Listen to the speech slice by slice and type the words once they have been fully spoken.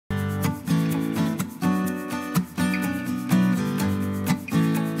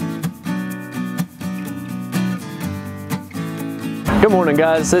Good morning,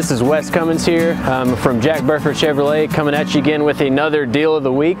 guys. This is Wes Cummins here from Jack Burford Chevrolet, coming at you again with another deal of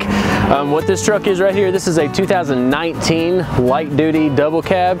the week. What this truck is right here, this is a 2019 light duty double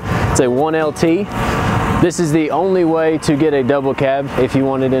cab. It's a 1LT. This is the only way to get a double cab if you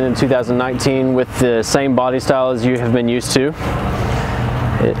wanted it in 2019 with the same body style as you have been used to.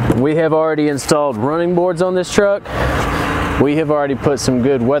 We have already installed running boards on this truck. We have already put some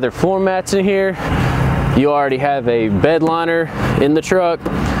good weather floor mats in here. You already have a bed liner in the truck.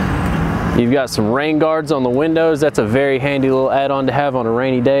 You've got some rain guards on the windows. That's a very handy little add-on to have on a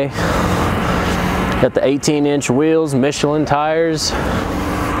rainy day. Got the 18-inch wheels, Michelin tires.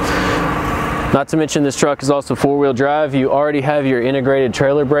 Not to mention this truck is also four-wheel drive. You already have your integrated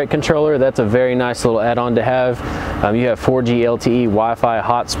trailer brake controller. That's a very nice little add-on to have. You have 4G LTE Wi-Fi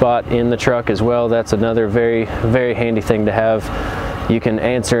hotspot in the truck as well. That's another very handy thing to have. You can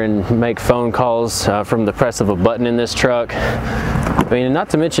answer and make phone calls from the press of a button in this truck. I mean, not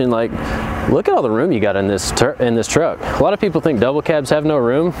to mention, like, look at all the room you got in this truck. A lot of people think double cabs have no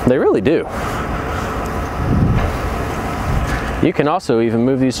room. They really do. You can also even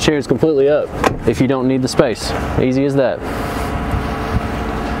move these chairs completely up if you don't need the space. Easy as that.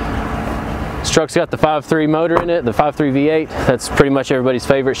 This truck's got the 5.3 motor in it, the 5.3 V8. That's pretty much everybody's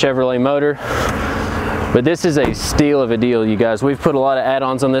favorite Chevrolet motor. But this is a steal of a deal, you guys. We've put a lot of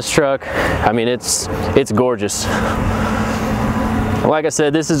add-ons on this truck. I mean, it's gorgeous. Like I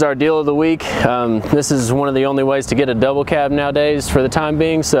said, this is our deal of the week. This is one of the only ways to get a double cab nowadays for the time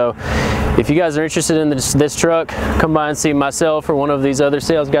being. So if you guys are interested in this truck, come by and see myself or one of these other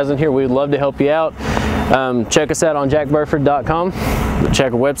sales guys in here. We'd love to help you out. Check us out on jackburford.com.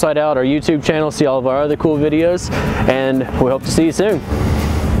 Check our website out, our YouTube channel, see all of our other cool videos, and we hope to see you soon.